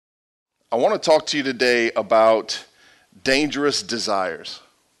I want to talk to you today about dangerous desires.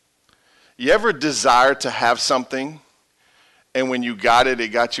 You ever desire to have something, and when you got it, it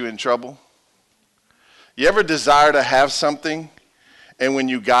got you in trouble? You ever desire to have something, and when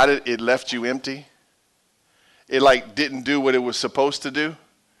you got it, it left you empty? It didn't do what it was supposed to do?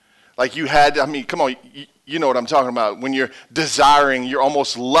 Come on, you know what I'm talking about. When you're desiring, you're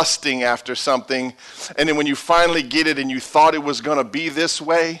almost lusting after something, and then when you finally get it and you thought it was going to be this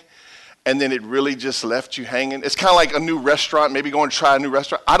way, and then it really just left you hanging. It's kind of like a new restaurant, maybe going to try a new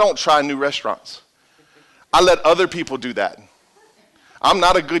restaurant. I don't try new restaurants. I let other people do that. I'm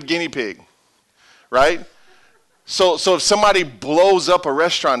not a good guinea pig, right? So if somebody blows up a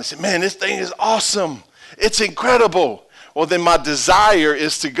restaurant and says, man, this thing is awesome, it's incredible, well, then my desire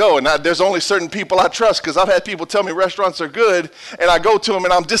is to go. And there's only certain people I trust, because I've had people tell me restaurants are good, and I go to them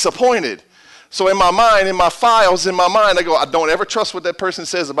and I'm disappointed. So in my mind, in my files, in my mind, I go, I don't ever trust what that person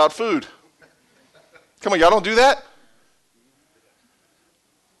says about food. Come on, y'all don't do that?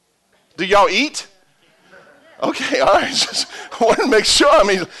 Do y'all eat? Okay, all right. Just want to make sure.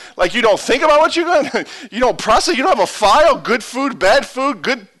 You don't think about what you're going to, you don't process, you don't have a file, good food, bad food,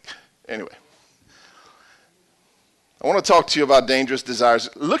 good. Anyway. I want to talk to you about dangerous desires.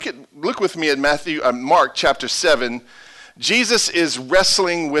 Look with me at Mark chapter 7. Jesus is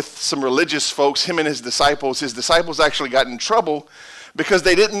wrestling with some religious folks, him and his disciples. His disciples actually got in trouble because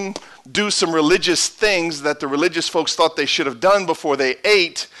they didn't do some religious things that the religious folks thought they should have done before they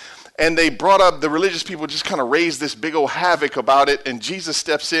ate. And they brought up, the religious people just kind of raised this big old havoc about it. And Jesus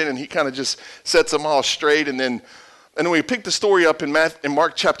steps in and he kind of just sets them all straight. And then we pick the story up in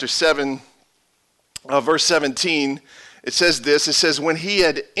Mark chapter 7, verse 17. It says this. It says, when he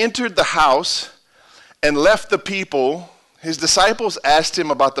had entered the house and left the people, his disciples asked him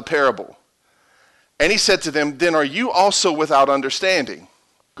about the parable. And he said to them, then are you also without understanding?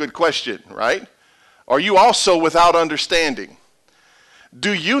 Good question, right? Are you also without understanding?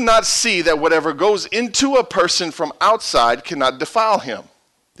 Do you not see that whatever goes into a person from outside cannot defile him?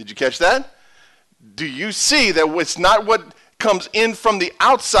 Did you catch that? Do you see that it's not what comes in from the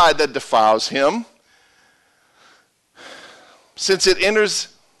outside that defiles him? Since it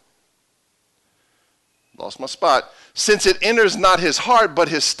enters not his heart, but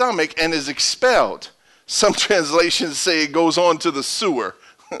his stomach, and is expelled. Some translations say it goes on to the sewer.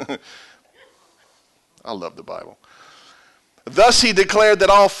 I love the Bible. Thus he declared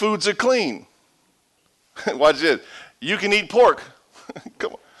that all foods are clean. Watch this. You can eat pork.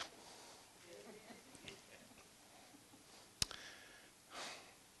 Come on.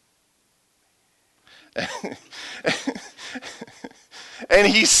 And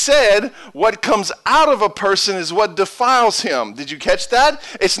he said, what comes out of a person is what defiles him. Did you catch that?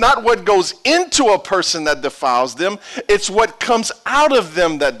 It's not what goes into a person that defiles them. It's what comes out of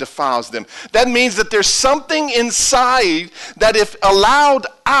them that defiles them. That means that there's something inside that, if allowed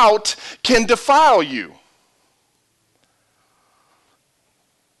out, can defile you.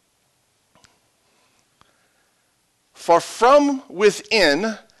 For from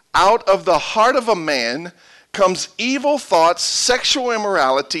within, out of the heart of a man, comes evil thoughts, sexual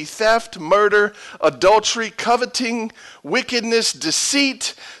immorality, theft, murder, adultery, coveting, wickedness,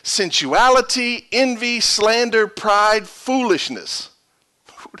 deceit, sensuality, envy, slander, pride, foolishness.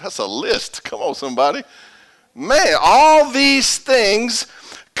 That's a list. Come on, somebody. Man, all these things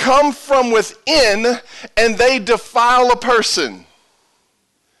come from within, and they defile a person.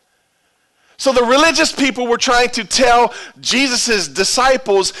 So the religious people were trying to tell Jesus'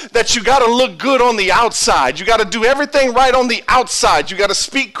 disciples that you got to look good on the outside. You got to do everything right on the outside. You got to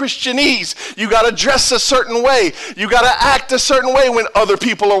speak Christianese. You got to dress a certain way. You got to act a certain way when other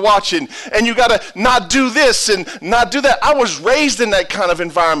people are watching. And you got to not do this and not do that. I was raised in that kind of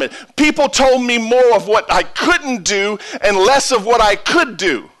environment. People told me more of what I couldn't do and less of what I could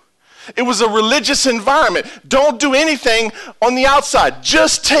do. It was a religious environment. Don't do anything on the outside.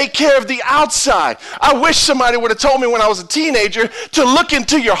 Just take care of the outside. I wish somebody would have told me when I was a teenager to look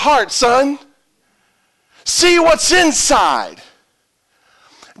into your heart, son. See what's inside.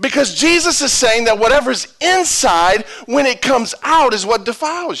 Because Jesus is saying that whatever's inside, when it comes out, is what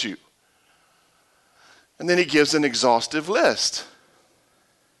defiles you. And then he gives an exhaustive list.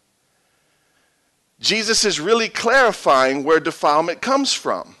 Jesus is really clarifying where defilement comes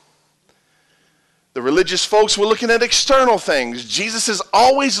from. The religious folks were looking at external things. Jesus is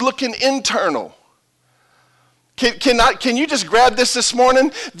always looking internal. Can you just grab this morning?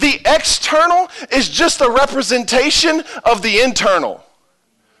 The external is just a representation of the internal.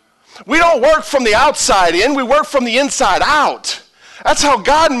 We don't work from the outside in, we work from the inside out. That's how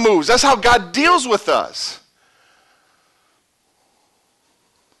God moves. That's how God deals with us.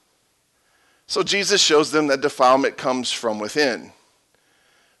 So Jesus shows them that defilement comes from within,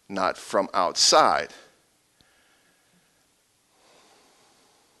 not from outside.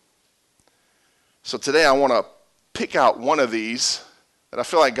 So today I want to pick out one of these that I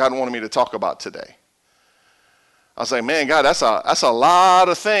feel like God wanted me to talk about today. I was like, man, God, that's a lot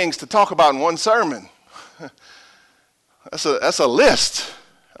of things to talk about in one sermon. That's a list.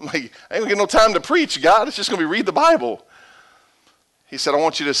 I'm like, I ain't gonna get no time to preach, God. It's just gonna be read the Bible. He said, I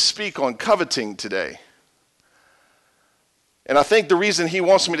want you to speak on coveting today. And I think the reason he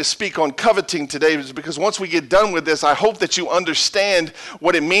wants me to speak on coveting today is because once we get done with this, I hope that you understand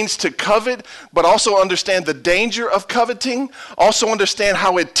what it means to covet, but also understand the danger of coveting, also understand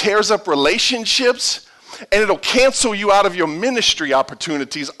how it tears up relationships, and it'll cancel you out of your ministry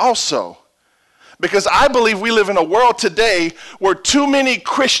opportunities also. Because I believe we live in a world today where too many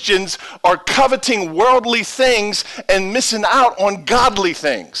Christians are coveting worldly things and missing out on godly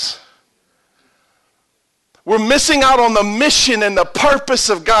things. We're missing out on the mission and the purpose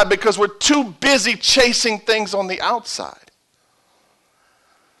of God because we're too busy chasing things on the outside.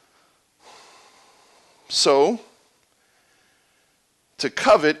 So, to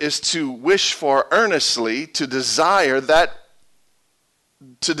covet is to wish for earnestly, to desire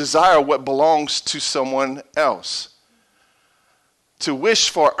what belongs to someone else. To wish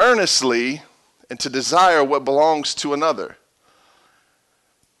for earnestly and to desire what belongs to another.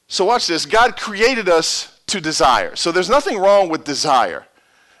 So watch this. God created us to desire. So there's nothing wrong with desire.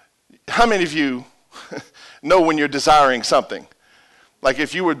 How many of you know when you're desiring something? Like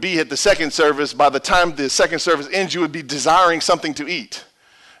if you would be at the second service, by the time the second service ends, you would be desiring something to eat,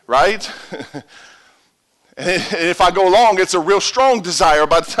 right? And if I go long, it's a real strong desire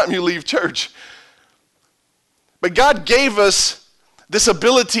by the time you leave church. But God gave us this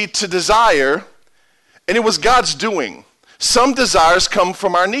ability to desire, and it was God's doing. Some desires come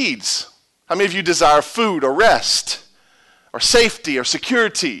from our needs. How many of you desire food or rest or safety or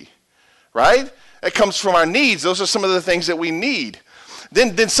security, right? It comes from our needs. Those are some of the things that we need.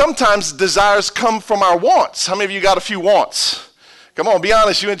 Then sometimes desires come from our wants. How many of you got a few wants? Come on, be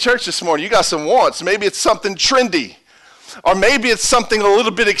honest. You in church this morning, you got some wants. Maybe it's something trendy, or maybe it's something a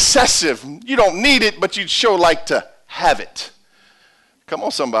little bit excessive. You don't need it, but you'd sure like to have it. Come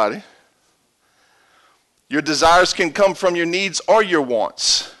on, somebody. Your desires can come from your needs or your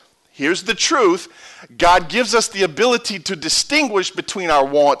wants. Here's the truth. God gives us the ability to distinguish between our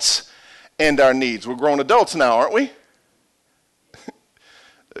wants and our needs. We're grown adults now, aren't we?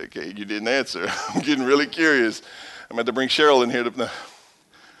 Okay, you didn't answer. I'm getting really curious. I'm going to bring Cheryl in here.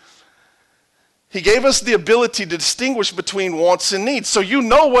 He gave us the ability to distinguish between wants and needs. So you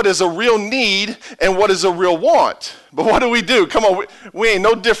know what is a real need and what is a real want. But what do? Come on, we ain't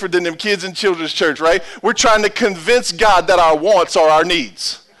no different than them kids in children's church, right? We're trying to convince God that our wants are our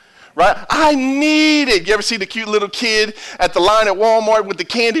needs, right? I need it. You ever see the cute little kid at the line at Walmart with the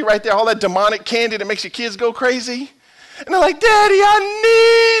candy right there, all that demonic candy that makes your kids go crazy? And they're like, Daddy, I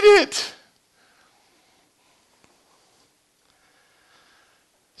need it.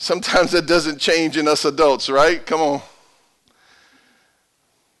 Sometimes that doesn't change in us adults, right? Come on.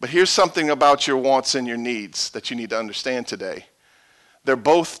 But here's something about your wants and your needs that you need to understand today. They're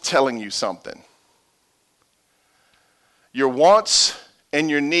both telling you something. Your wants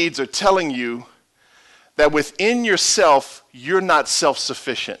and your needs are telling you that within yourself, you're not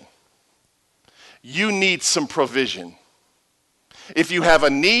self-sufficient. You need some provision. If you have a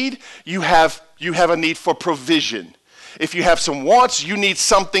need, you have a need for provision. If you have some wants, you need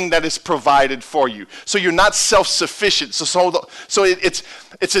something that is provided for you. So you're not self-sufficient. So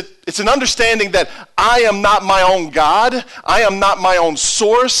it's an understanding that I am not my own God. I am not my own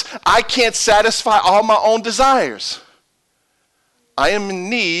source. I can't satisfy all my own desires. I am in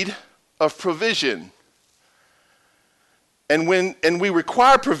need of provision. And we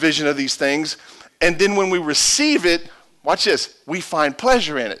require provision of these things, and then when we receive it, watch this, we find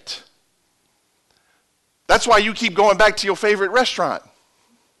pleasure in it. That's why you keep going back to your favorite restaurant,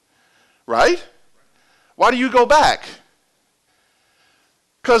 right? Why do you go back?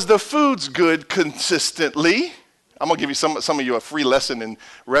 Because the food's good consistently. I'm going to give you some of you a free lesson in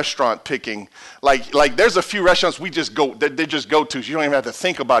restaurant picking. Like there's a few restaurants we just go, they just go to. You don't even have to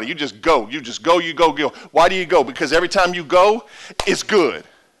think about it. You just go. You go. Why do you go? Because every time you go, it's good,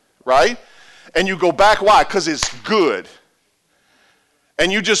 right? And you go back, why? Because it's good.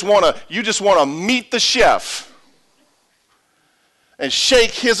 And you just want to meet the chef and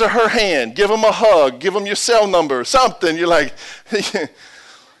shake his or her hand, give him a hug, give him your cell number, something. You're like,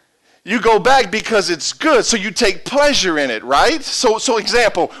 you go back because it's good, so you take pleasure in it, right? So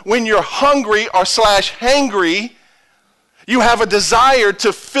example, when you're hungry or /hangry, You have a desire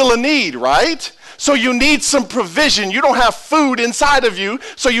to fill a need, right? So you need some provision. You don't have food inside of you,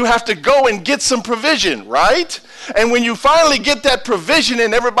 so you have to go and get some provision, right? And when you finally get that provision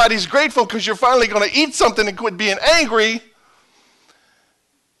and everybody's grateful because you're finally going to eat something and quit being angry,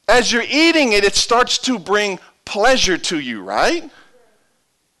 as you're eating it, it starts to bring pleasure to you, right? It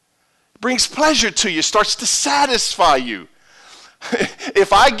brings pleasure to you, starts to satisfy you.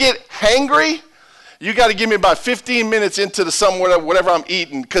 If I get hangry, you got to give me about 15 minutes into the somewhere, whatever I'm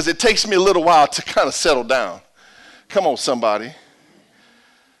eating, because it takes me a little while to kind of settle down. Come on, somebody.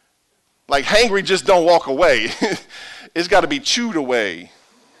 Like hangry just don't walk away. It's got to be chewed away.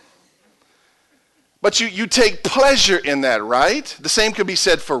 But you take pleasure in that, right? The same could be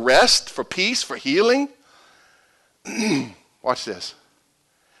said for rest, for peace, for healing. Watch this.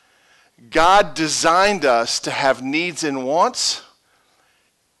 God designed us to have needs and wants.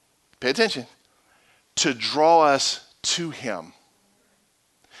 Pay attention. To draw us to him.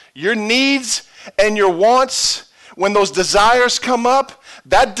 Your needs and your wants, when those desires come up,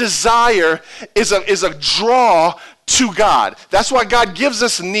 that desire is a draw to God. That's why God gives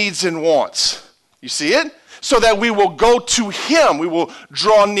us needs and wants. You see it? So that we will go to him. We will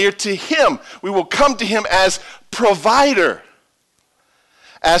draw near to him. We will come to him as provider,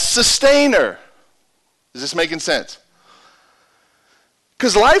 as sustainer. Is this making sense?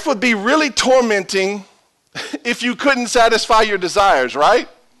 Because life would be really tormenting if you couldn't satisfy your desires, right?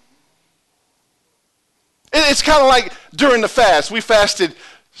 It's kind of like during the fast. We fasted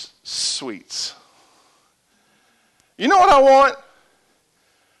sweets. You know what I want?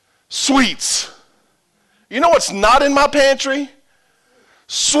 Sweets. You know what's not in my pantry?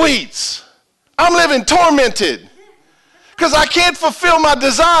 Sweets. I'm living tormented because I can't fulfill my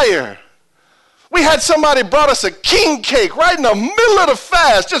desire. We had somebody brought us a king cake right in the middle of the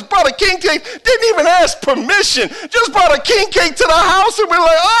fast. Just brought a king cake. Didn't even ask permission. Just brought a king cake to the house and we're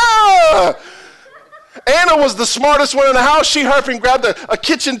like, ah. Anna was the smartest one in the house. She hurried and grabbed a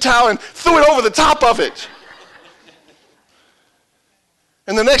kitchen towel and threw it over the top of it.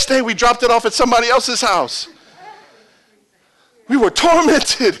 And the next day we dropped it off at somebody else's house. We were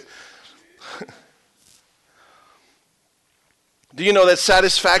tormented. Do you know that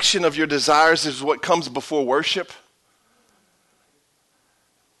satisfaction of your desires is what comes before worship?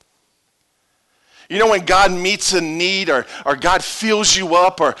 You know when God meets a need or God fills you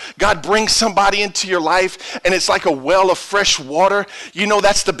up or God brings somebody into your life and it's like a well of fresh water, you know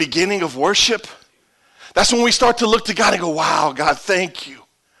that's the beginning of worship? That's when we start to look to God and go, wow, God, thank you.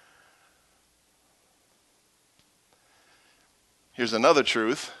 Here's another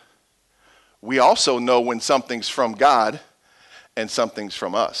truth. We also know when something's from God and something's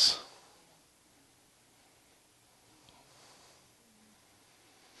from us.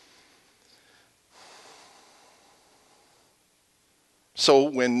 So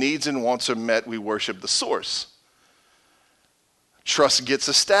when needs and wants are met, we worship the source. Trust gets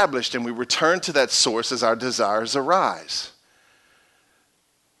established and we return to that source as our desires arise.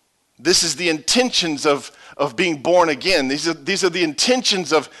 This is the intentions of being born again. These are the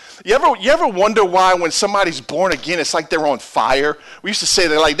intentions of, you ever wonder why when somebody's born again, it's like they're on fire? We used to say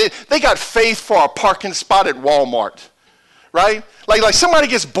that like they got faith for a parking spot at Walmart, right? Like somebody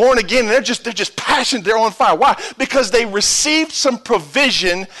gets born again and they're just passionate, they're on fire. Why? Because they received some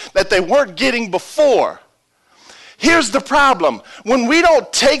provision that they weren't getting before. Here's the problem. When we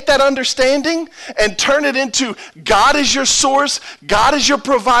don't take that understanding and turn it into God is your source, God is your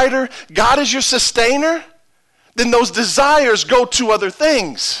provider, God is your sustainer, then those desires go to other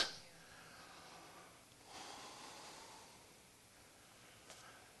things.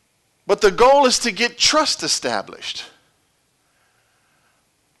 But the goal is to get trust established.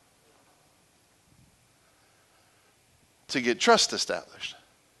 To get trust established.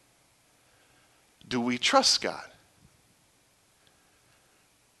 Do we trust God?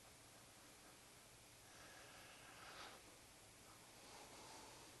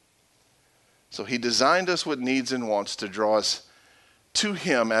 So he designed us with needs and wants to draw us to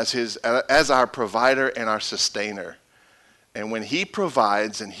him as our provider and our sustainer. And when he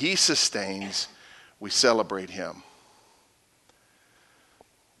provides and he sustains, we celebrate him.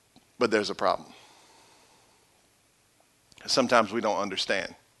 But there's a problem. Sometimes we don't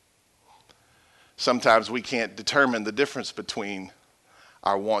understand. Sometimes we can't determine the difference between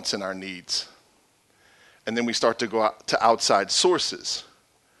our wants and our needs. And then we start to go out to outside sources.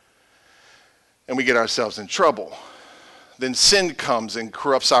 And we get ourselves in trouble. Then sin comes and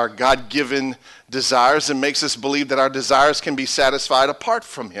corrupts our God-given desires and makes us believe that our desires can be satisfied apart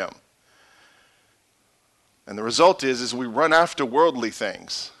from him. And the result is we run after worldly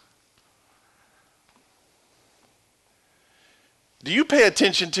things. Do you pay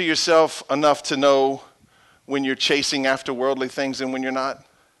attention to yourself enough to know when you're chasing after worldly things and when you're not?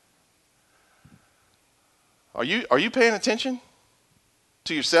 Are you paying attention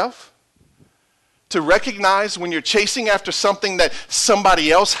to yourself? To recognize when you're chasing after something that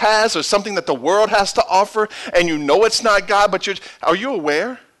somebody else has or something that the world has to offer and you know it's not God, but are you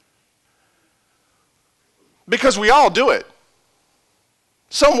aware? Because we all do it.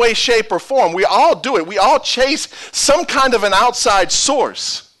 Some way, shape, or form. We all do it. We all chase some kind of an outside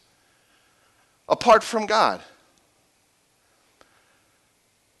source apart from God.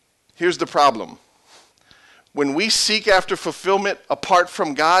 Here's the problem. When we seek after fulfillment apart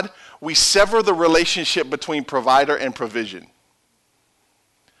from God, we sever the relationship between provider and provision.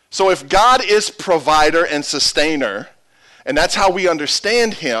 So if God is provider and sustainer, and that's how we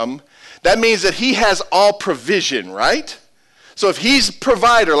understand him, that means that he has all provision, right? So if he's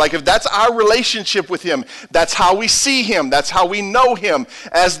provider, like if that's our relationship with him, that's how we see him, that's how we know him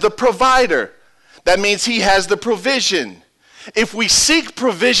as the provider. That means he has the provision. If we seek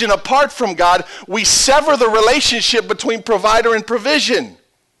provision apart from God, we sever the relationship between provider and provision.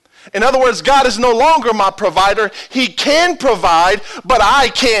 In other words, God is no longer my provider. He can provide, but I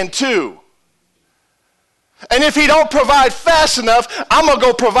can too. And if he don't provide fast enough, I'm going to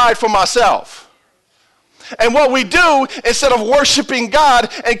go provide for myself. And what we do, instead of worshiping God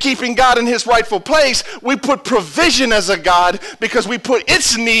and keeping God in his rightful place, we put provision as a God because we put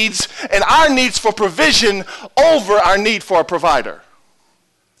its needs and our needs for provision over our need for a provider.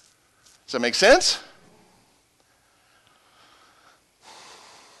 Does that make sense?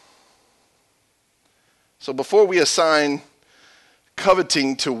 So before we assign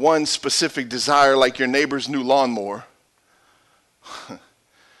coveting to one specific desire like your neighbor's new lawnmower,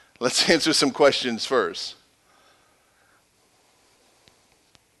 let's answer some questions first.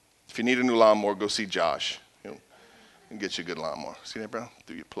 If you need a new lawnmower, go see Josh. He'll get you a good lawnmower. See that, bro?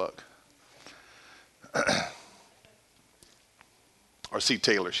 Do your plug. Or see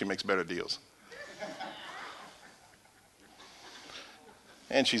Taylor. She makes better deals.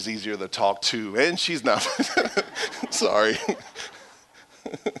 And she's easier to talk to. And she's not. Sorry.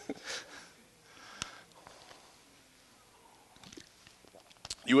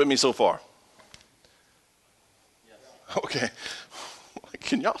 You with me so far? Yes. Okay.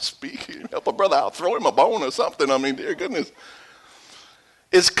 Can y'all speak? Help a brother out. Throw him a bone or something. I mean, dear goodness.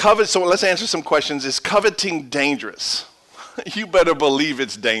 So let's answer some questions. Is coveting dangerous? You better believe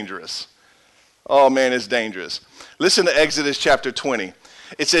it's dangerous. Oh, man, it's dangerous. Listen to Exodus chapter 20.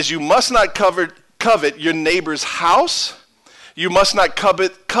 It says, you must not covet your neighbor's house. You must not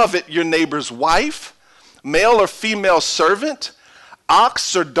covet your neighbor's wife, male or female servant,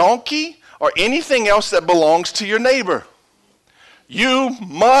 ox or donkey, or anything else that belongs to your neighbor. You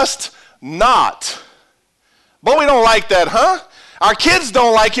must not. But we don't like that, huh? Our kids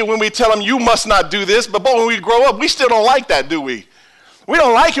don't like it when we tell them you must not do this, but when we grow up, we still don't like that, do we? We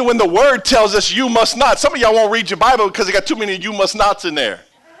don't like it when the word tells us you must not. Some of y'all won't read your Bible because they got too many you must nots in there.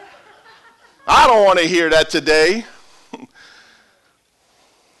 I don't want to hear that today.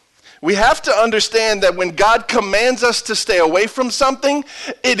 We have to understand that when God commands us to stay away from something,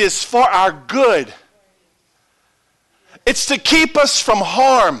 it is for our good. It's to keep us from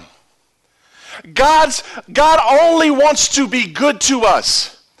harm. God only wants to be good to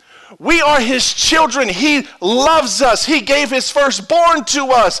us. We are his children. He loves us. He gave his firstborn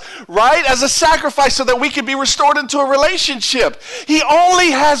to us, right, as a sacrifice so that we can be restored into a relationship. He only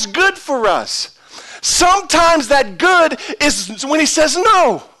has good for us. Sometimes that good is when he says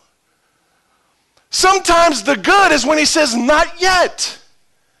no. Sometimes the good is when he says not yet.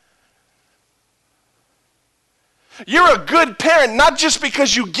 You're a good parent not just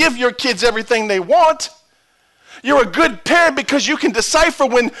because you give your kids everything they want. You're a good parent because you can decipher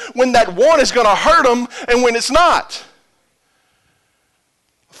when that want is going to hurt them and when it's not.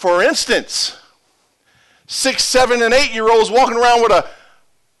 For instance, 6, 7, and 8-year-olds walking around with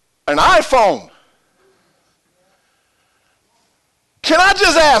an iPhone. Can I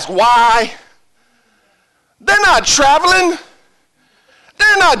just ask why? They're not traveling.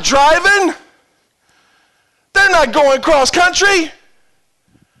 They're not driving. They're not going cross country.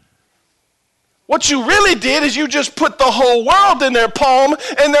 What you really did is you just put the whole world in their palm,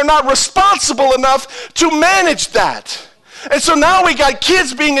 and they're not responsible enough to manage that. And so now we got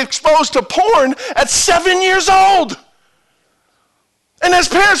kids being exposed to porn at 7 years old. And as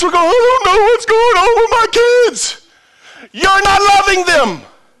parents, we're going, I don't know what's going on with my kids. You're not loving them.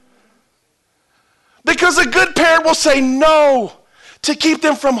 Because a good parent will say no to keep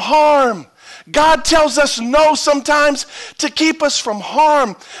them from harm. God tells us no sometimes to keep us from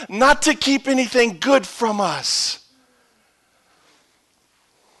harm, not to keep anything good from us.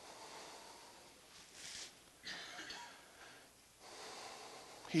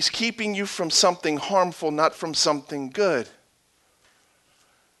 He's keeping you from something harmful, not from something good.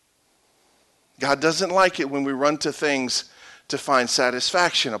 God doesn't like it when we run to things to find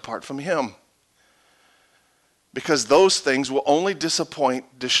satisfaction apart from him. Because those things will only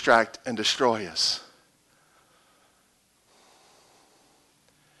disappoint, distract, and destroy us.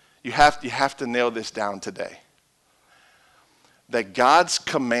 You have to nail this down today. That God's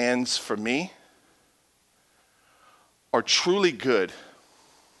commands for me are truly good.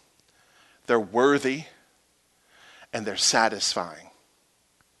 They're worthy and they're satisfying.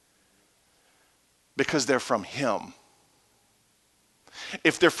 Because they're from him.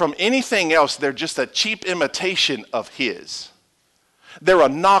 If they're from anything else, they're just a cheap imitation of his. They're a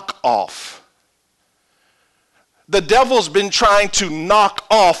knockoff. The devil's been trying to knock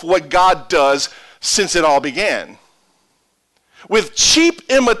off what God does since it all began. With cheap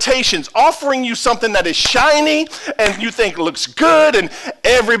imitations, offering you something that is shiny and you think looks good and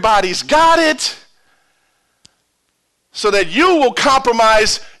everybody's got it, so that you will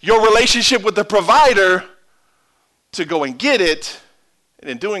compromise your relationship with the provider to go and get it. And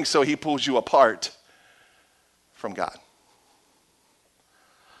in doing so, he pulls you apart from God.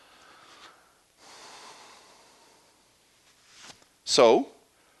 So,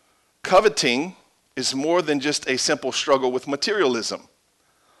 coveting is more than just a simple struggle with materialism.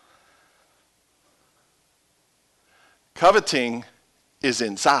 Coveting is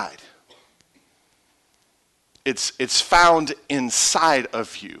inside. It's found inside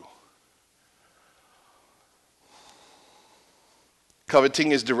of you.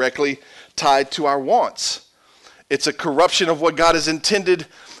 Coveting is directly tied to our wants. It's a corruption of what God intended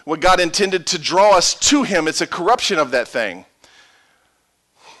to draw us to him. It's a corruption of that thing.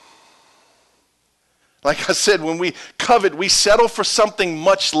 Like I said, when we covet, we settle for something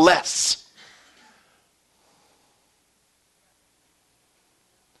much less.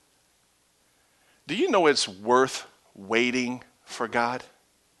 Do you know it's worth waiting for God?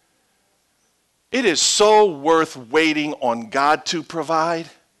 It is so worth waiting on God to provide,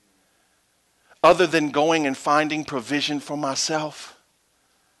 other than going and finding provision for myself.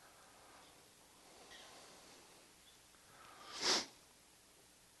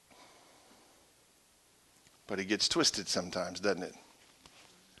 But it gets twisted sometimes, doesn't it?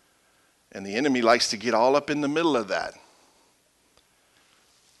 And the enemy likes to get all up in the middle of that.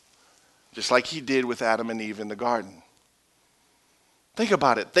 Just like he did with Adam and Eve in the garden. Think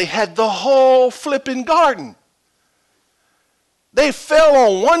about it. They had the whole flipping garden. They fell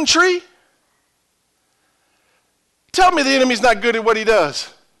on one tree. Tell me the enemy's not good at what he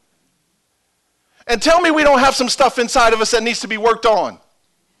does. And tell me we don't have some stuff inside of us that needs to be worked on.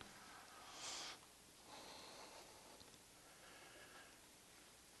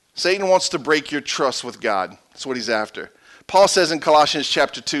 Satan wants to break your trust with God. That's what he's after. Paul says in Colossians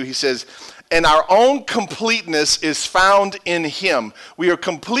chapter 2, he says, and our own completeness is found in him. We are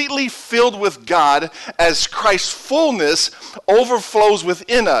completely filled with God as Christ's fullness overflows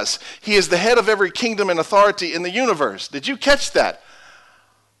within us. He is the head of every kingdom and authority in the universe. Did you catch that?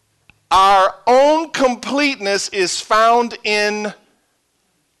 Our own completeness is found in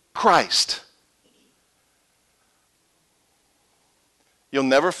Christ. You'll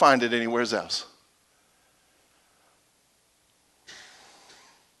never find it anywhere else.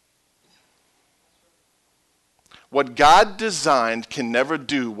 What God designed can never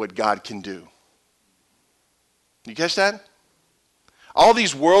do what God can do. You catch that? All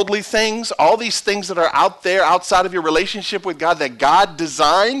these worldly things, all these things that are out there outside of your relationship with God that God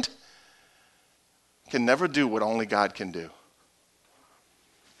designed can never do what only God can do.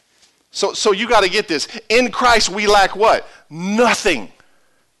 So you got to get this. In Christ we lack what? Nothing.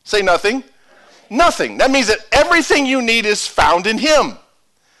 Say nothing. Nothing. That means that everything you need is found in him.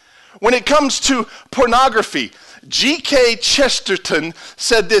 When it comes to pornography, G.K. Chesterton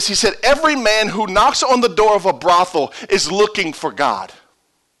said this. He said, every man who knocks on the door of a brothel is looking for God.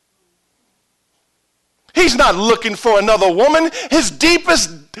 He's not looking for another woman. His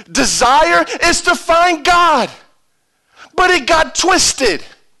deepest desire is to find God. But it got twisted.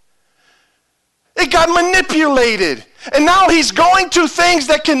 It got manipulated. And now he's going to things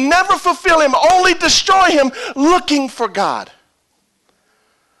that can never fulfill him, only destroy him, looking for God.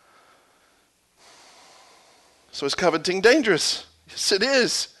 So is coveting dangerous? Yes, it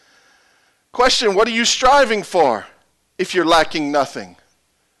is. Question, what are you striving for if you're lacking nothing?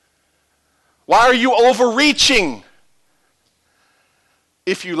 Why are you overreaching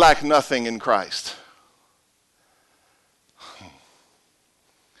if you lack nothing in Christ?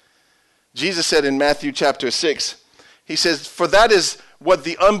 Jesus said in Matthew chapter 6, he says, for that is what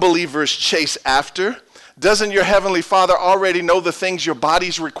the unbelievers chase after. Doesn't your heavenly Father already know the things your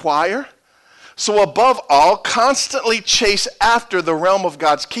bodies require? So above all, constantly chase after the realm of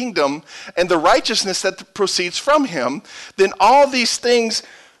God's kingdom and the righteousness that proceeds from him. Then all these things,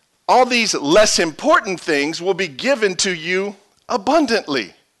 all these less important things will be given to you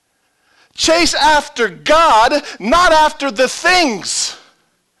abundantly. Chase after God, not after the things.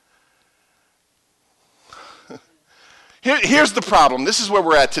 Here's the problem. This is where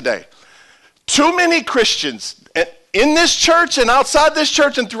we're at today. Too many Christians in this church and outside this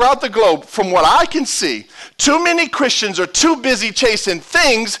church and throughout the globe, from what I can see, too many Christians are too busy chasing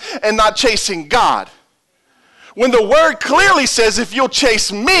things and not chasing God. When the word clearly says, if you'll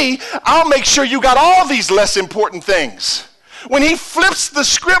chase me, I'll make sure you got all these less important things. When he flips the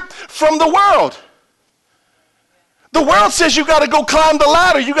script from the world. The world says you got to go climb the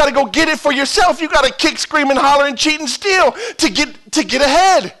ladder. You got to go get it for yourself. You got to kick, scream, and holler, and cheat and steal to get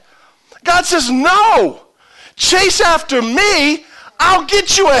ahead. God says, no. Chase after me, I'll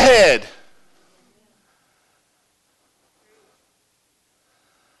get you ahead.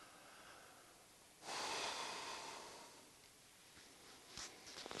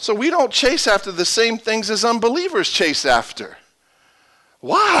 So we don't chase after the same things as unbelievers chase after.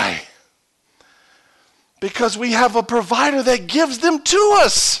 Why? Because we have a provider that gives them to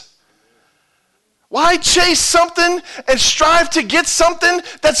us. Why chase something and strive to get something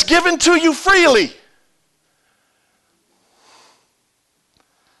that's given to you freely?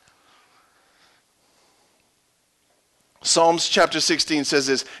 Psalms chapter 16 says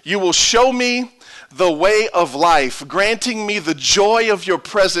this, you will show me the way of life, granting me the joy of your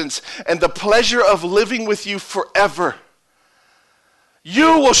presence and the pleasure of living with you forever.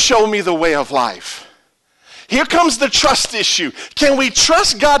 You will show me the way of life. Here comes the trust issue. Can we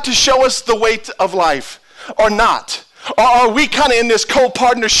trust God to show us the way of life or not? Or are we kind of in this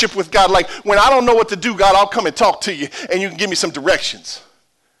co-partnership with God? Like, when I don't know what to do, God, I'll come and talk to you and you can give me some directions.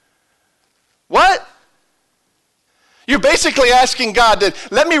 What? You're basically asking God to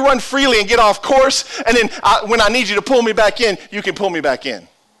let me run freely and get off course, and then when I need you to pull me back in, you can pull me back in.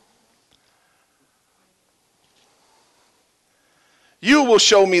 You will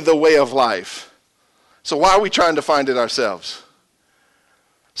show me the way of life. So why are we trying to find it ourselves?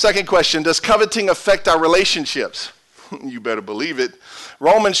 Second question, does coveting affect our relationships? You better believe it.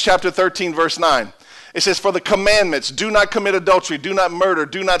 Romans chapter 13, verse 9. It says, for the commandments, do not commit adultery, do not murder,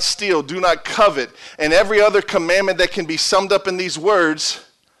 do not steal, do not covet, and every other commandment that can be summed up in these words.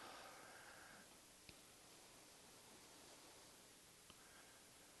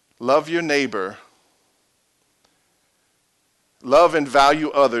 Love your neighbor. Love and value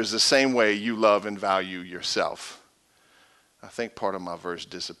others the same way you love and value yourself. I think part of my verse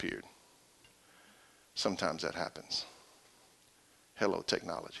disappeared. Sometimes that happens. Hello,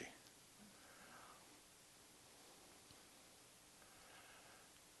 technology.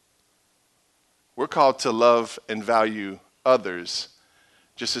 We're called to love and value others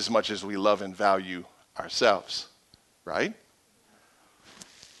just as much as we love and value ourselves, right?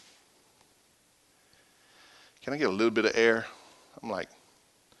 Can I get a little bit of air?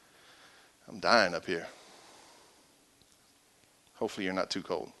 I'm dying up here. Hopefully you're not too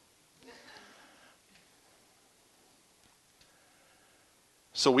cold.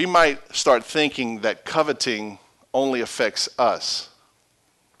 So we might start thinking that coveting only affects us.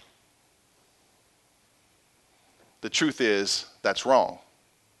 The truth is, that's wrong.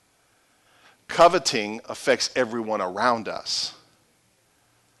 Coveting affects everyone around us.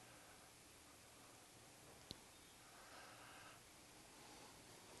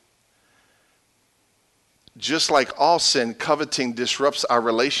 Just like all sin, coveting disrupts our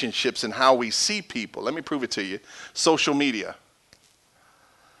relationships and how we see people. Let me prove it to you. Social media.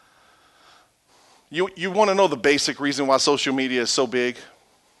 You want to know the basic reason why social media is so big?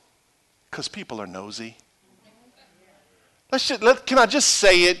 Because people are nosy. Can I just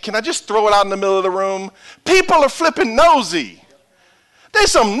say it? Can I just throw it out in the middle of the room? People are flipping nosy.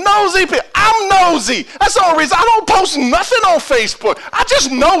 There's some nosy people. I'm nosy. That's the only reason I don't post nothing on Facebook. I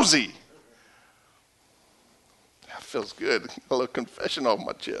just nosy. That feels good. A little confession off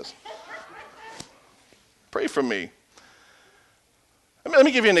my chest. Pray for me. Let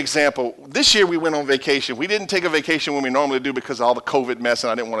me give you an example. This year we went on vacation. We didn't take a vacation when we normally do because of all the COVID mess and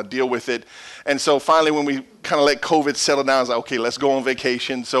I didn't want to deal with it. And so finally when we kind of let COVID settle down, I was like, okay, let's go on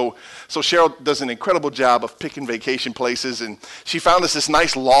vacation. So Cheryl does an incredible job of picking vacation places. And she found us this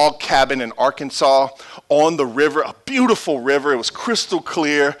nice log cabin in Arkansas on the river, a beautiful river. It was crystal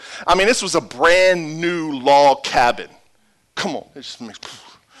clear. I mean, this was a brand new log cabin. Come on. It just makes...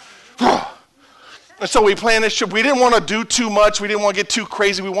 And so we planned this trip. We didn't want to do too much. We didn't want to get too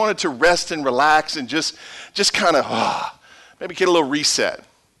crazy. We wanted to rest and relax and just kind of maybe get a little reset.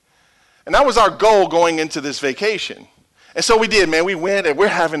 And that was our goal going into this vacation. And so we did, man. We went, and we're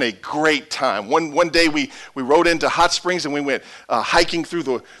having a great time. One day we rode into Hot Springs, and we went hiking through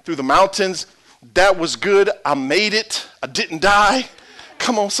the mountains. That was good. I made it. I didn't die.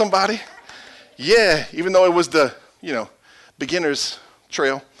 Come on, somebody. Yeah, even though it was the, beginner's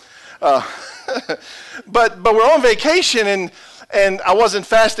trail. But we're on vacation, and I wasn't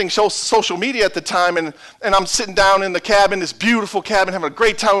fasting social media at the time, and I'm sitting down in the cabin, this beautiful cabin, having a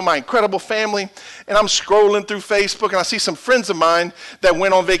great time with my incredible family, and I'm scrolling through Facebook, and I see some friends of mine that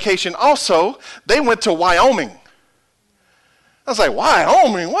went on vacation also. They went to Wyoming. I was like,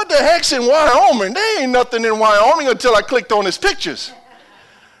 Wyoming? What the heck's in Wyoming? There ain't nothing in Wyoming until I clicked on his pictures.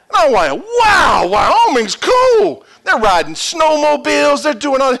 And I'm like, wow, Wyoming's cool. They're riding snowmobiles. They're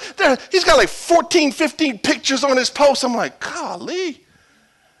doing all that. He's got like 14, 15 pictures on his post. I'm like, golly.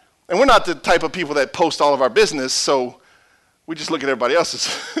 And we're not the type of people that post all of our business, so we just look at everybody else's.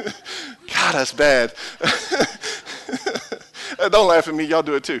 God, that's bad. Don't laugh at me. Y'all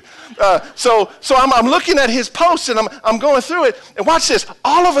do it too. So I'm looking at his posts, and I'm going through it. And watch this.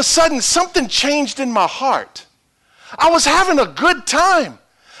 All of a sudden, something changed in my heart. I was having a good time.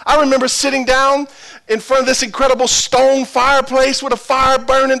 I remember sitting down in front of this incredible stone fireplace with a fire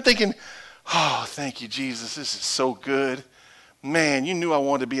burning, thinking, oh, thank you, Jesus. This is so good. Man, you knew I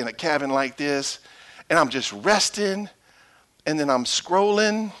wanted to be in a cabin like this. And I'm just resting, and then I'm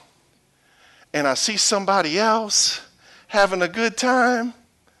scrolling, and I see somebody else having a good time,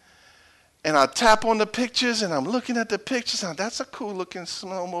 and I tap on the pictures, and I'm looking at the pictures, and that's a cool-looking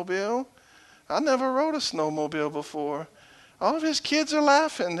snowmobile. I never rode a snowmobile before. All of his kids are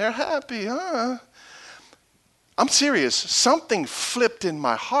laughing. They're happy, huh? I'm serious. Something flipped in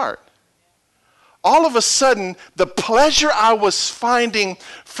my heart. All of a sudden, the pleasure I was finding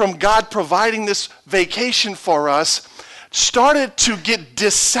from God providing this vacation for us started to get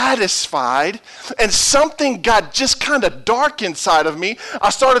dissatisfied, and something got just kind of dark inside of me.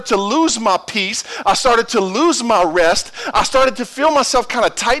 I started to lose my peace. I started to lose my rest. I started to feel myself kind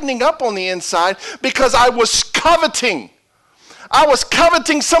of tightening up on the inside because I was coveting. I was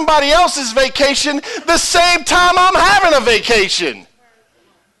coveting somebody else's vacation the same time I'm having a vacation.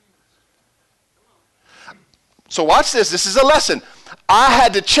 So watch this. This is a lesson. I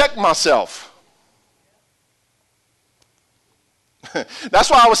had to check myself. That's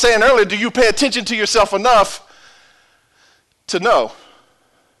why I was saying earlier, do you pay attention to yourself enough to know?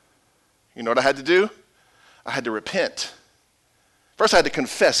 You know what I had to do? I had to repent. First, I had to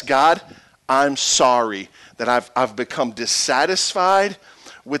confess, God, I'm sorry that I've become dissatisfied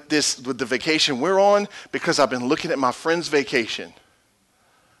with the vacation we're on because I've been looking at my friend's vacation.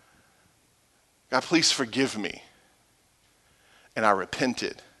 God, please forgive me. And I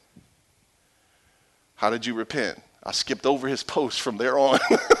repented. How did you repent? I skipped over his post from there on.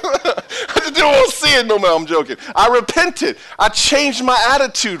 I didn't want to see it no more. I'm joking. I repented. I changed my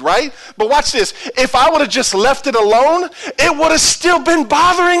attitude, right? But watch this. If I would have just left it alone, it would have still been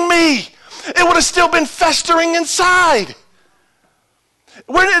bothering me. It would have still been festering inside.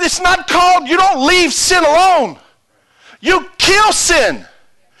 It's not called, you don't leave sin alone. You kill sin.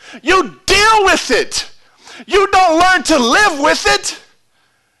 You deal with it. You don't learn to live with it.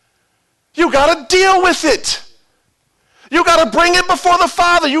 You got to deal with it. You got to bring it before the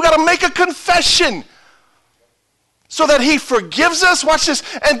Father. You got to make a confession so that he forgives us. Watch this.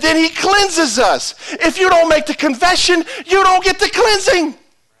 And then he cleanses us. If you don't make the confession, you don't get the cleansing.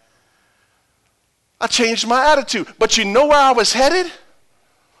 I changed my attitude. But you know where I was headed?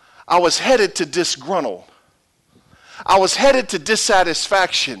 I was headed to disgruntled. I was headed to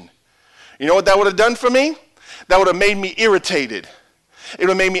dissatisfaction. You know what that would have done for me? That would have made me irritated. It would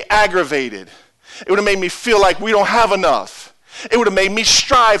have made me aggravated. It would have made me feel like we don't have enough. It would have made me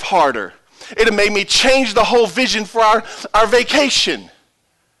strive harder. It would have made me change the whole vision for our vacation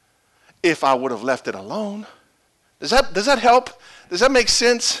if I would have left it alone. Does that help? Does that make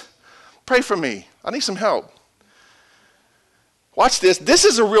sense? Pray for me. I need some help. Watch this. This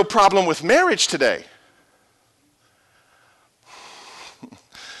is a real problem with marriage today.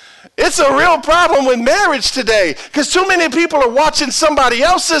 It's a real problem with marriage today because too many people are watching somebody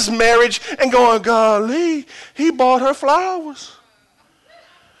else's marriage and going, golly, he bought her flowers.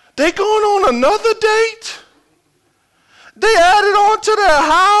 They going on another date. They added on to their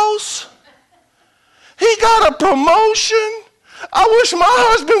house. He got a promotion. I wish my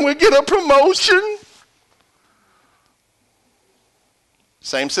husband would get a promotion.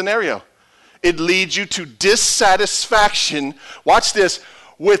 Same scenario. It leads you to dissatisfaction. Watch this.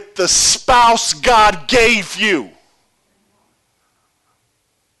 with the spouse God gave you,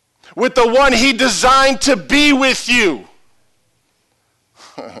 with the one he designed to be with you.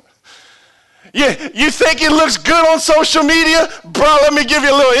 You think it looks good on social media? Bro, let me give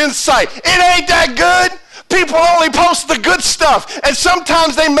you a little insight. It ain't that good. People only post the good stuff, and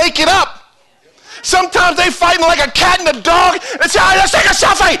sometimes they make it up. Sometimes they fighting like a cat and a dog, and say, all right, let's take a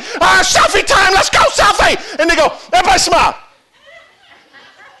selfie. Selfie time, let's go, selfie. And they go, everybody smile.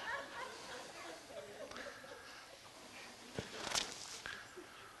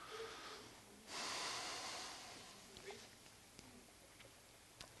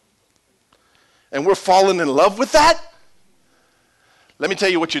 And we're falling in love with that? Let me tell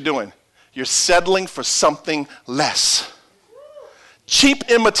you what you're doing. You're settling for something less.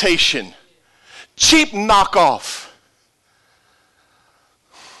 Cheap imitation. Cheap knockoff.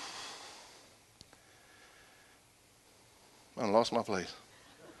 I lost my place.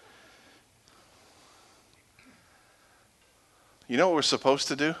 You know what we're supposed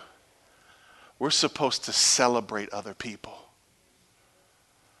to do? We're supposed to celebrate other people.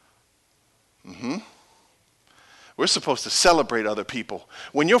 We're supposed to celebrate other people.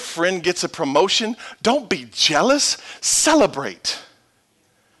 When your friend gets a promotion, don't be jealous. Celebrate.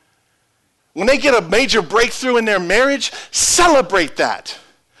 When they get a major breakthrough in their marriage, celebrate that.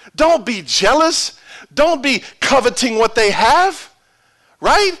 Don't be jealous. Don't be coveting what they have.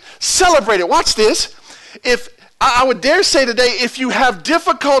 Right? Celebrate it. Watch this. If I would dare say today, if you have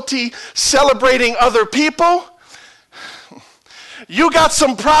difficulty celebrating other people, you got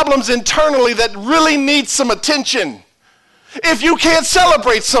some problems internally that really need some attention. If you can't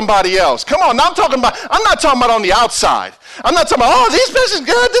celebrate somebody else, come on. Now I'm not talking about on the outside. I'm not talking about, oh, this person's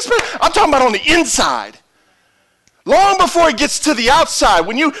good, this person. I'm talking about on the inside. Long before it gets to the outside,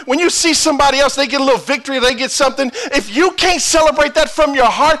 when you see somebody else, they get a little victory, they get something. If you can't celebrate that from your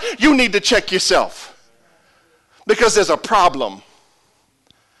heart, you need to check yourself. Because there's a problem.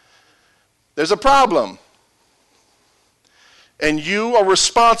 There's a problem. And you are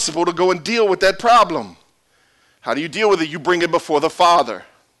responsible to go and deal with that problem. How do you deal with it? You bring it before the Father.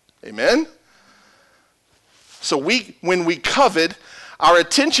 Amen? So when we covet, our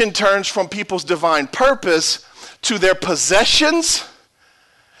attention turns from people's divine purpose to their possessions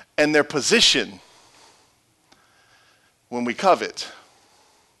and their position. When we covet.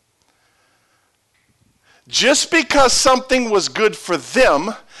 Just because something was good for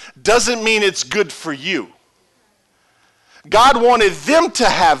them doesn't mean it's good for you. God wanted them to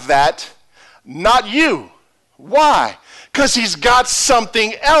have that, not you. Why? Because he's got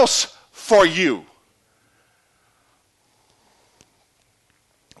something else for you.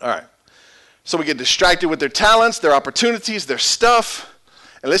 All right. So we get distracted with their talents, their opportunities, their stuff.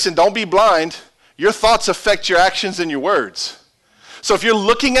 And listen, don't be blind. Your thoughts affect your actions and your words. So if you're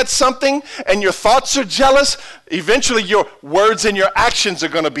looking at something and your thoughts are jealous, eventually your words and your actions are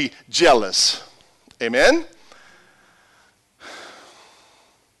going to be jealous. Amen?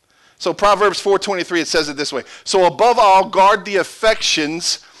 So Proverbs 4:23, it says it this way. So above all, guard the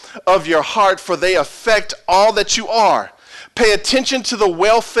affections of your heart, for they affect all that you are. Pay attention to the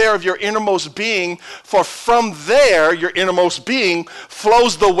welfare of your innermost being, for from there, your innermost being,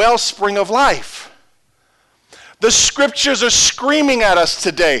 flows the wellspring of life. The scriptures are screaming at us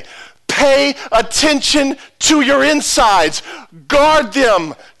today. Pay attention to your insides. Guard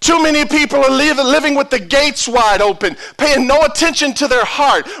them. Too many people are living with the gates wide open, paying no attention to their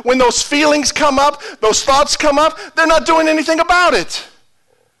heart. When those feelings come up, those thoughts come up, they're not doing anything about it.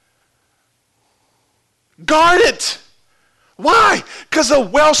 Guard it. Why? Because the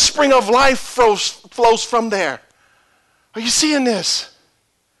wellspring of life flows from there. Are you seeing this?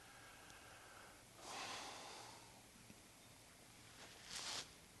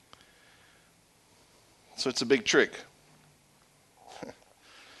 So it's a big trick.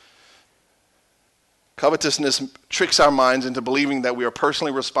 Covetousness tricks our minds into believing that we are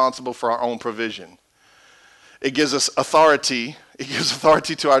personally responsible for our own provision. It gives us authority. It gives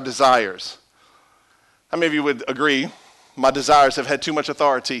authority to our desires. How many of you would agree? My desires have had too much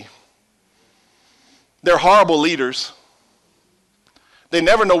authority. They're horrible leaders. They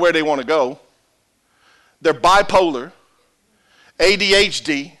never know where they want to go. They're bipolar,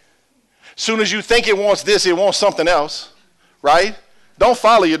 ADHD. Soon as you think it wants this, it wants something else, right? Don't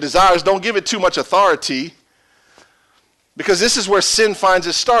follow your desires. Don't give it too much authority, because this is where sin finds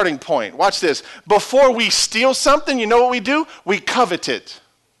its starting point. Watch this. Before we steal something, you know what we do? We covet it.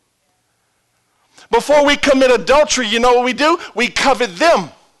 Before we commit adultery, you know what we do? We covet them.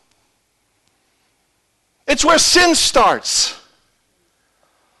 It's where sin starts.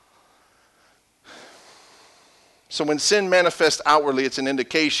 So when sin manifests outwardly, it's an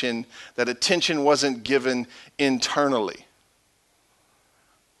indication that attention wasn't given internally.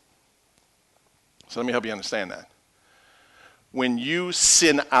 So let me help you understand that. When you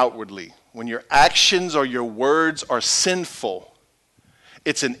sin outwardly, when your actions or your words are sinful,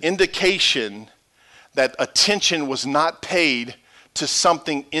 it's an indication that attention was not paid to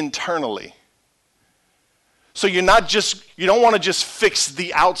something internally. So you don't want to just fix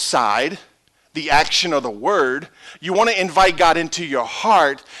the outside, the action or the word. You want to invite God into your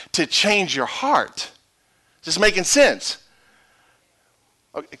heart to change your heart. Just making sense?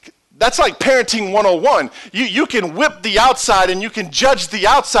 That's like parenting 101. You can whip the outside and you can judge the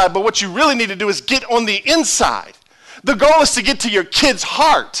outside, but what you really need to do is get on the inside. The goal is to get to your kid's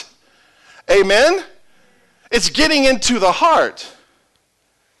heart. Amen? It's getting into the heart.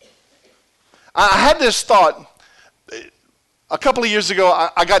 I had this thought a couple of years ago.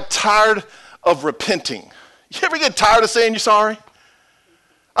 I got tired of repenting. You ever get tired of saying you're sorry?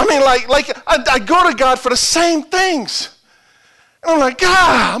 I mean, I go to God for the same things. And I'm like,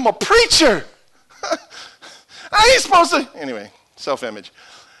 God, I'm a preacher. I ain't supposed to. Anyway, self-image.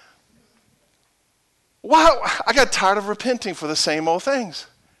 Wow, I got tired of repenting for the same old things.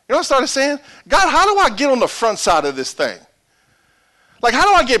 You know what I started saying? God, how do I get on the front side of this thing? Like, how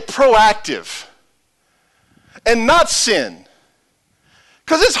do I get proactive and not sin?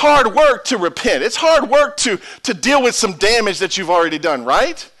 Because it's hard work to repent. It's hard work to deal with some damage that you've already done,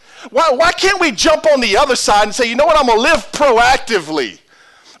 right? Why can't we jump on the other side and say, you know what, I'm going to live proactively?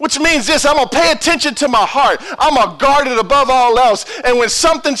 Which means this, I'm going to pay attention to my heart. I'm going to guard it above all else. And when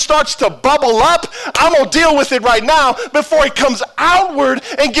something starts to bubble up, I'm going to deal with it right now before it comes outward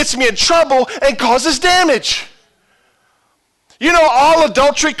and gets me in trouble and causes damage. You know, all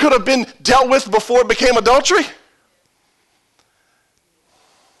adultery could have been dealt with before it became adultery.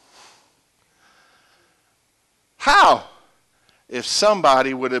 How? If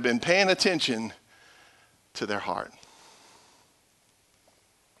somebody would have been paying attention to their heart.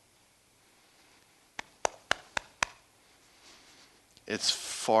 It's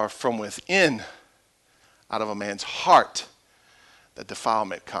far from within, out of a man's heart, that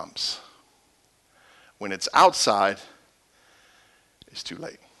defilement comes. When it's outside, it's too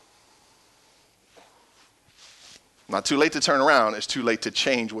late. Not too late to turn around, it's too late to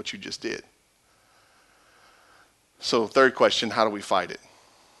change what you just did. So, third question, how do we fight it?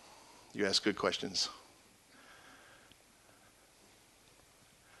 You ask good questions.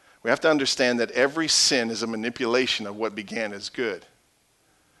 We have to understand that every sin is a manipulation of what began as good.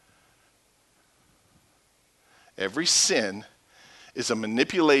 Every sin is a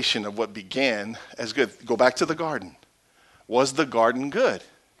manipulation of what began as good. Go back to the garden. Was the garden good?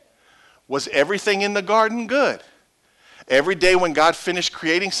 Was everything in the garden good? Every day when God finished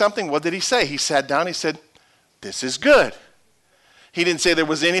creating something, what did he say? He sat down, he said, this is good. He didn't say there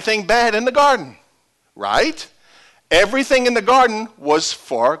was anything bad in the garden, right? Everything in the garden was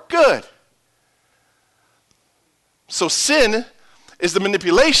for good. So sin is the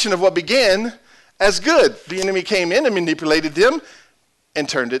manipulation of what began as good. The enemy came in and manipulated them and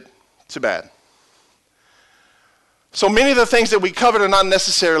turned it to bad. So many of the things that we covered are not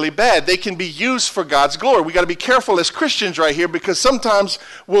necessarily bad. They can be used for God's glory. We got to be careful as Christians right here, because sometimes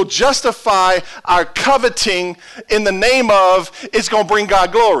we'll justify our coveting in the name of it's going to bring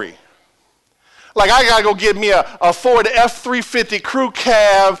God glory. Like, I got to go get me a Ford F-350 crew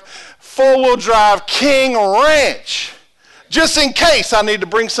cab, four-wheel drive King Ranch, just in case I need to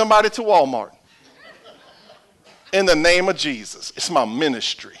bring somebody to Walmart. In the name of Jesus. It's my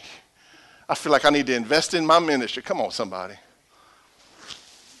ministry. I feel like I need to invest in my ministry. Come on, somebody.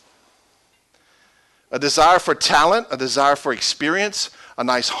 A desire for talent, a desire for experience, a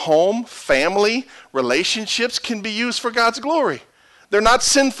nice home, family, relationships can be used for God's glory. They're not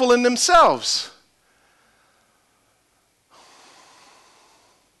sinful in themselves.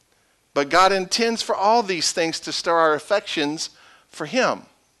 But God intends for all these things to stir our affections for Him.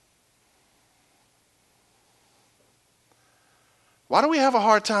 Why do we have a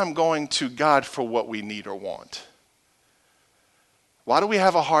hard time going to God for what we need or want? Why do we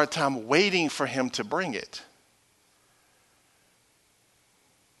have a hard time waiting for Him to bring it?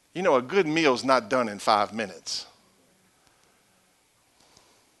 You know, a good meal is not done in 5 minutes.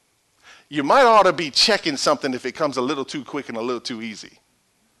 You might ought to be checking something if it comes a little too quick and a little too easy.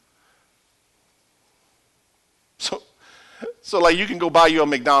 So like, you can go buy you a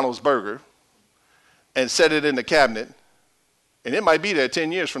McDonald's burger and set it in the cabinet, and it might be there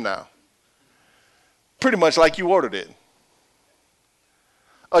 10 years from now. Pretty much like you ordered it.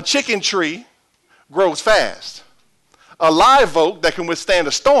 A chicken tree grows fast. A live oak that can withstand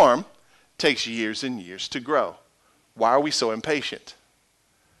a storm takes years and years to grow. Why are we so impatient?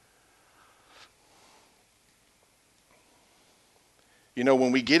 You know,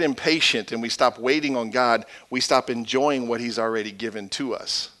 when we get impatient and we stop waiting on God, we stop enjoying what he's already given to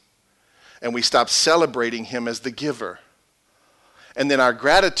us. And we stop celebrating him as the giver. And then our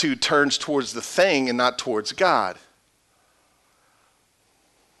gratitude turns towards the thing and not towards God.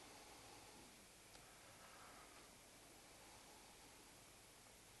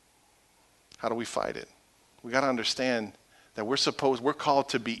 How do we fight it? We got to understand that we're called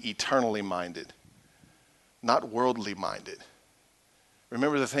to be eternally minded, not worldly minded.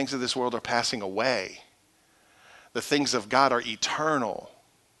 Remember, the things of this world are passing away. The things of God are eternal.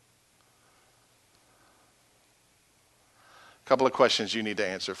 A couple of questions you need to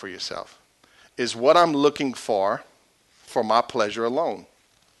answer for yourself. Is what I'm looking for my pleasure alone?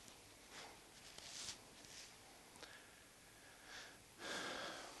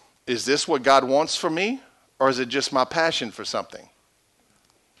 Is this what God wants for me, or is it just my passion for something?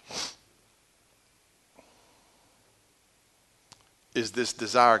 Is this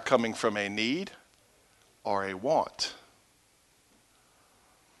desire coming from a need or a want?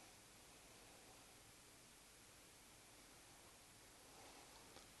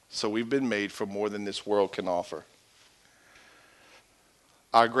 So we've been made for more than this world can offer.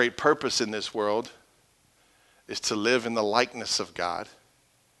 Our great purpose in this world is to live in the likeness of God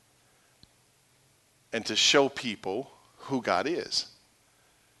and to show people who God is.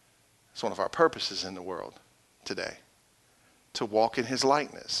 It's one of our purposes in the world today, to walk in his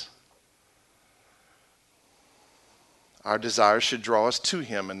likeness. Our desires should draw us to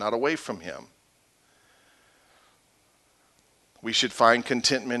him and not away from him. We should find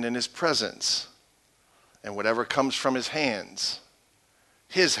contentment in his presence and whatever comes from his hands.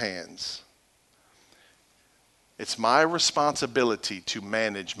 His hands. It's my responsibility to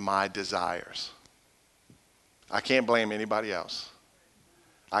manage my desires. I can't blame anybody else.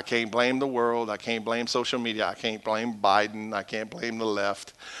 I can't blame the world. I can't blame social media. I can't blame Biden. I can't blame the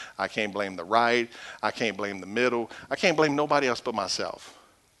left. I can't blame the right. I can't blame the middle. I can't blame nobody else but myself.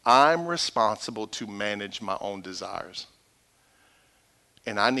 I'm responsible to manage my own desires.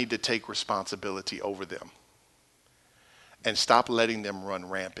 And I need to take responsibility over them and stop letting them run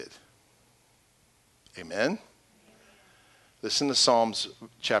rampant. Amen? Listen to Psalms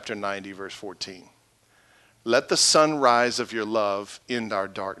chapter 90, verse 14. Let the sunrise of your love end our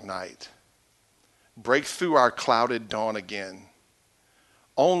dark night. Break through our clouded dawn again.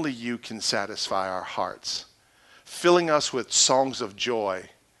 Only you can satisfy our hearts, filling us with songs of joy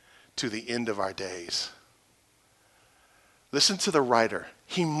to the end of our days. Listen to the writer.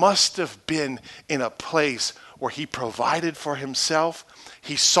 He must have been in a place where he provided for himself.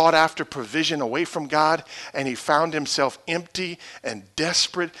 He sought after provision away from God, and he found himself empty and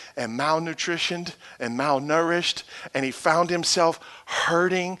desperate and malnutritioned and malnourished, and he found himself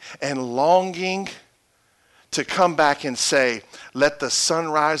hurting and longing to come back and say, let the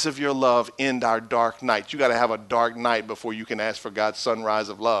sunrise of your love end our dark night. You got to have a dark night before you can ask for God's sunrise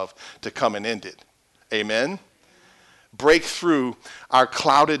of love to come and end it. Amen? Break through our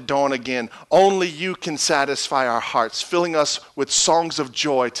clouded dawn again. Only you can satisfy our hearts, filling us with songs of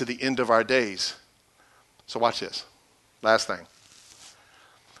joy to the end of our days. So watch this. Last thing.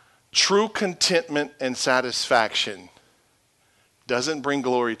 True contentment and satisfaction doesn't bring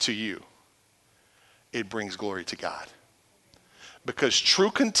glory to you. It brings glory to God. Because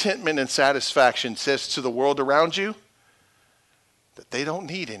true contentment and satisfaction says to the world around you that they don't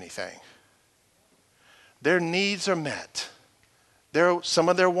need anything. Their needs are met. Some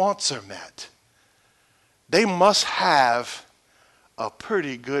of their wants are met. They must have a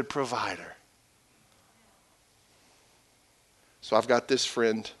pretty good provider. So I've got this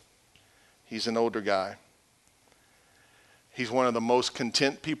friend. He's an older guy. He's one of the most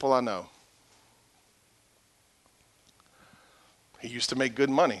content people I know. He used to make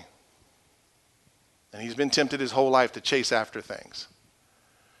good money. And he's been tempted his whole life to chase after things.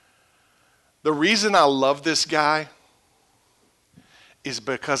 The reason I love this guy is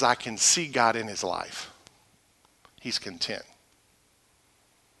because I can see God in his life. He's content.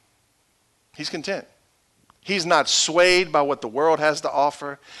 He's content. He's not swayed by what the world has to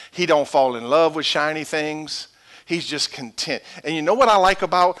offer. He don't fall in love with shiny things. He's just content. And you know what I like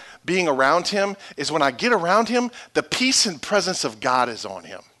about being around him is when I get around him, the peace and presence of God is on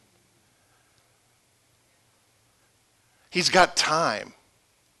him. He's got time.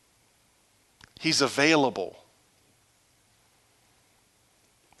 He's available.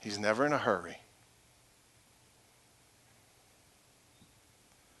 He's never in a hurry.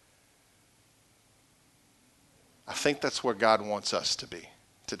 I think that's where God wants us to be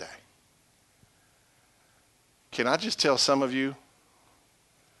today. Can I just tell some of you,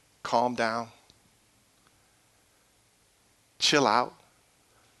 calm down, chill out,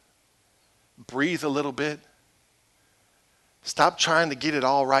 breathe a little bit, stop trying to get it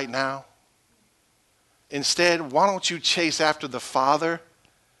all right now. Instead, why don't you chase after the Father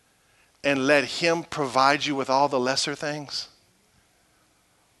and let him provide you with all the lesser things?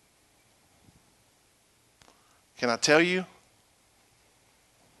 Can I tell you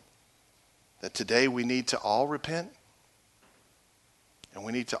that today we need to all repent, and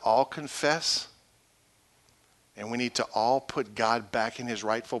we need to all confess, and we need to all put God back in his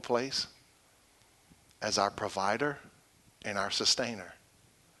rightful place as our provider and our sustainer.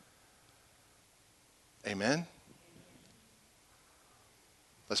 Amen?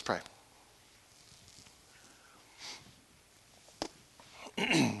 Let's pray.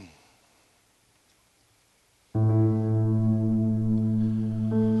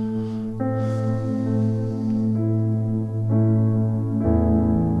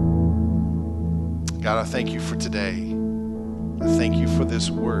 God, I thank you for today. I thank you for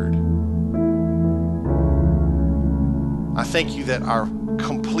this word. I thank you that our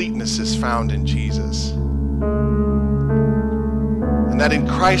completeness is found in Jesus. And that in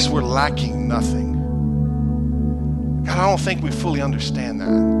Christ we're lacking nothing. God, I don't think we fully understand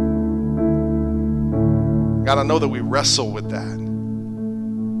that. God, I know that we wrestle with that.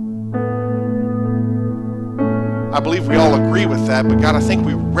 I believe we all agree with that, but God, I think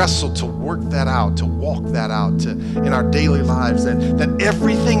we wrestle to work that out, to walk that out in our daily lives, that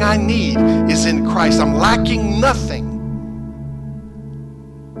everything I need is in Christ. I'm lacking nothing.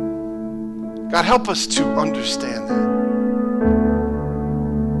 God, help us to understand that.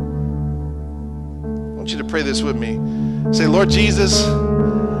 I want you to pray this with me. Say, Lord Jesus,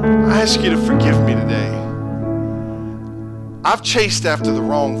 I ask you to forgive me today. I've chased after the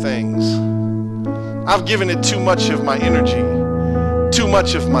wrong things. I've given it too much of my energy, too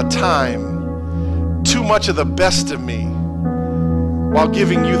much of my time, too much of the best of me, while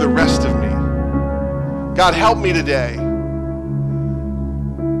giving you the rest of me. God, help me today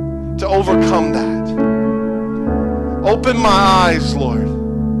to overcome that. Open my eyes, Lord,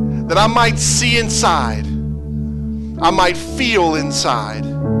 that I might see inside, I might feel inside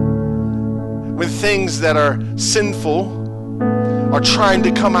when things that are sinful are trying to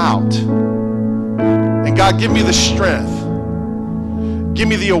come out. And God, give me the strength, give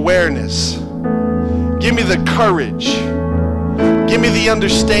me the awareness, give me the courage, give me the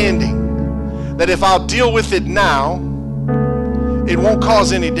understanding that if I'll deal with it now, it won't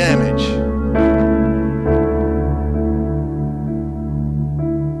cause any damage.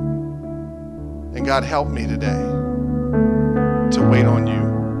 And God, help me today to wait on you.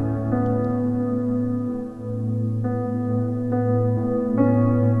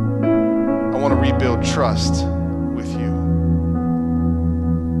 I want to rebuild trust with you.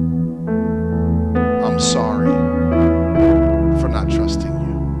 I'm sorry for not trusting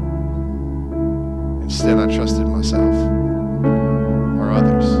you. Instead, I trusted myself or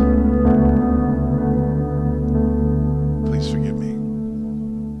others. Please forgive me.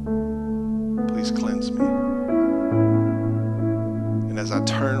 Please cleanse me. And as I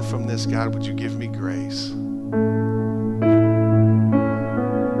turn from this, God, would you give me grace?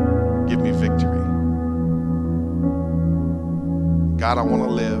 Give me victory. God, I want to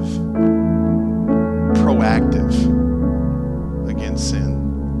live proactive against sin,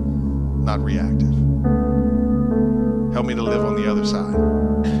 not reactive. Help me to live on the other side.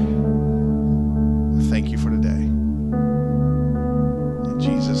 I thank you for today. In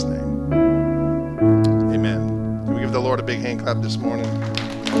Jesus' name, amen. Can we give the Lord a big hand clap this morning?